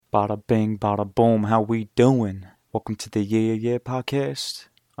Bada bing, bada boom. How we doing? Welcome to the Yeah podcast.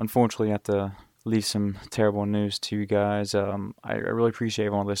 Unfortunately, I have to leave some terrible news to you guys. I really appreciate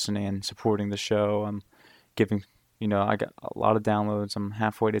everyone listening and supporting the show. I'm giving, I got a lot of downloads. I'm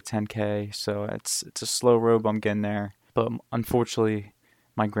halfway to 10K, so it's a slow road, but I'm getting there. But unfortunately,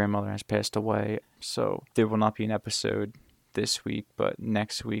 my grandmother has passed away, so there will not be an episode this week, but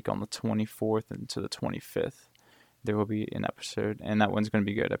next week on the 24th and to the 25th. There will be an episode, and that one's going to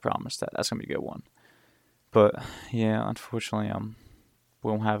be good. I promise that. That's going to be a good one. But, yeah, unfortunately, we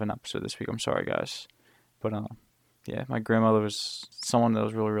won't have an episode this week. I'm sorry, guys. But, yeah, my grandmother was someone that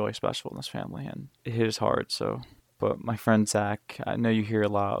was really, really special in this family, and it hit us hard, so. But my friend Zach, I know you hear a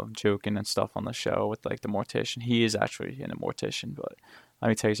lot of joking and stuff on the show with, like, the mortician. He is actually a mortician, but let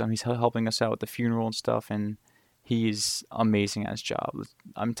me tell you something. He's helping us out with the funeral and stuff, and he's amazing at his job.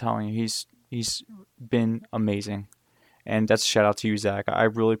 I'm telling you, he's been amazing. And that's a shout out to you, Zach. I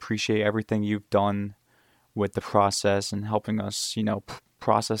really appreciate everything you've done with the process and helping us,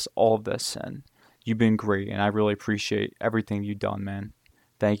 process all of this. And you've been great. And I really appreciate everything you've done, man.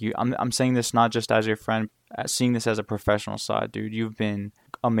 Thank you. I'm saying this not just as your friend, seeing this as a professional side, dude. You've been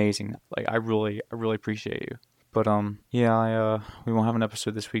amazing. Like, I really appreciate you. But, yeah, we won't have an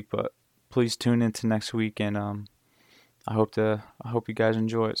episode this week, but please tune into next week. And, I hope you guys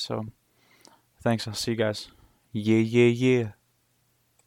enjoy it. So thanks. I'll see you guys. Yeah.